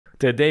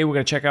Today we're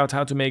going to check out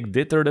how to make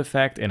Dithered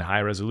effect in high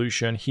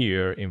resolution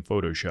here in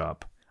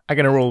Photoshop. I'm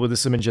going to roll with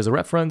this image as a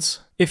reference.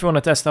 If you want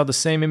to test out the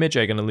same image,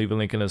 I'm going to leave a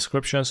link in the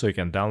description so you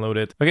can download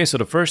it. Okay, so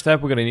the first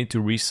step, we're going to need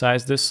to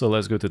resize this. So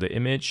let's go to the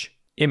image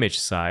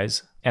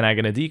size, and I'm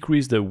going to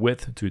decrease the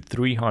width to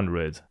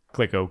 300.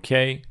 Click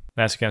OK.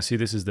 As you can see,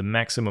 this is the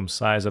maximum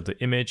size of the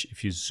image.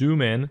 If you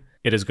zoom in,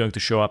 it is going to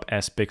show up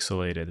as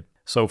pixelated.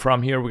 So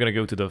from here, we're going to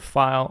go to the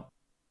File,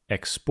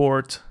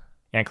 Export,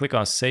 and click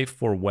on Save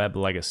for Web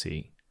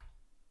Legacy.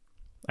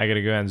 I'm going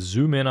to go and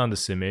zoom in on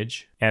this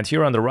image. And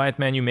here on the right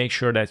menu, make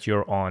sure that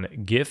you're on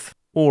GIF,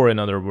 or in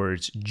other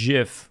words,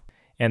 GIF.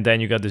 And then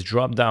you got this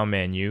drop down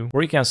menu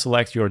where you can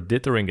select your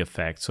dithering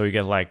effect. So you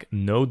get like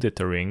no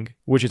dithering,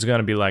 which is going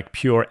to be like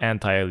pure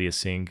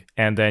anti-aliasing.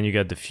 And then you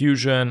got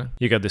diffusion,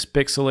 you got this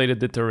pixelated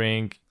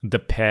dithering. The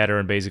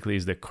pattern basically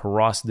is the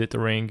cross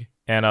dithering.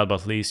 And last but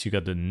not least, you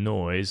got the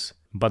noise.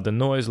 But the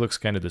noise looks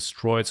kind of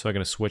destroyed, so I'm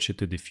going to switch it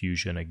to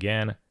diffusion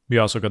again. We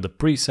also got the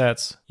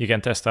presets. You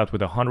can test out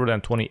with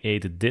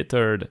 128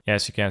 dithered.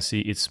 As you can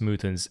see, it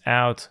smoothens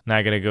out. Now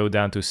I'm going to go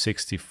down to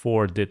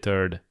 64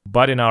 dithered.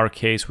 But in our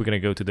case, we're going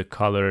to go to the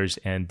colors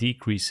and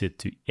decrease it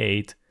to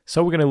 8.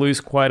 So we're going to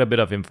lose quite a bit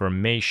of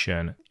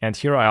information. And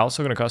here I'm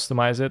also going to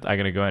customize it. I'm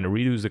going to go and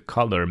reduce the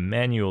color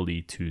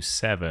manually to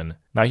 7.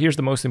 Now here's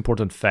the most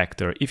important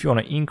factor. If you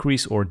want to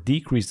increase or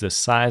decrease the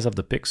size of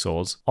the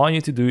pixels, all you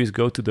need to do is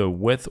go to the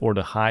width or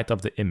the height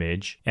of the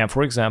image. And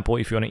for example,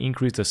 if you want to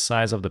increase the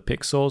size of the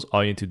pixels,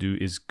 all you need to do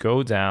is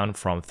go down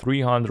from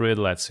 300,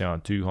 let's say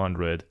on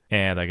 200.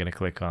 And I'm going to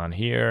click on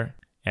here.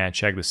 And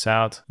check this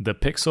out, the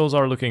pixels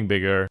are looking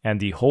bigger and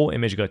the whole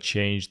image got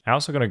changed. I'm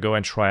also going to go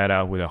and try it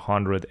out with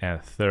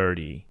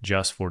 130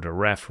 just for the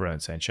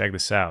reference, and check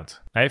this out.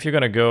 Now if you're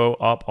going to go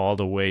up all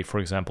the way, for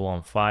example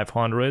on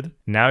 500,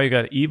 now you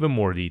got even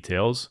more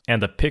details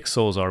and the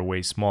pixels are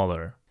way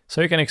smaller.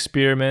 So you can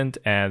experiment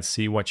and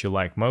see what you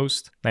like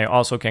most. Now you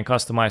also can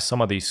customize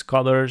some of these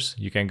colors.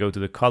 You can go to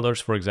the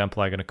colors. For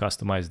example, I'm going to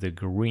customize the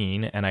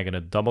green and I'm going to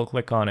double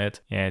click on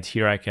it. And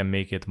here I can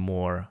make it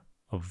more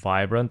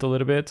vibrant a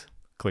little bit.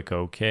 Click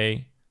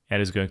OK,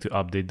 and it's going to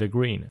update the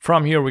green.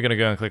 From here, we're going to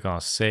go and click on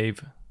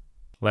Save.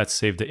 Let's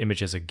save the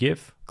image as a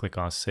GIF. Click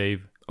on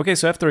Save. Okay,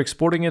 so after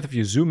exporting it, if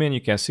you zoom in, you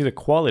can see the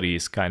quality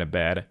is kind of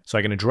bad. So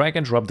I'm going to drag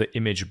and drop the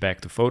image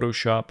back to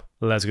Photoshop.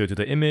 Let's go to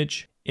the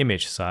image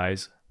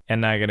size.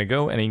 And now I'm going to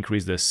go and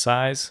increase the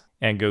size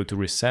and go to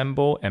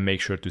Resemble and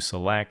make sure to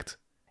select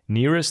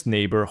Nearest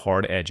Neighbor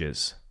Hard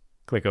Edges.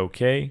 Click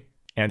OK.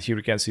 And here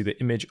you can see the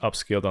image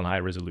upscaled on high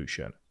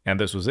resolution. And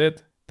this was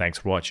it. Thanks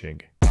for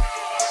watching.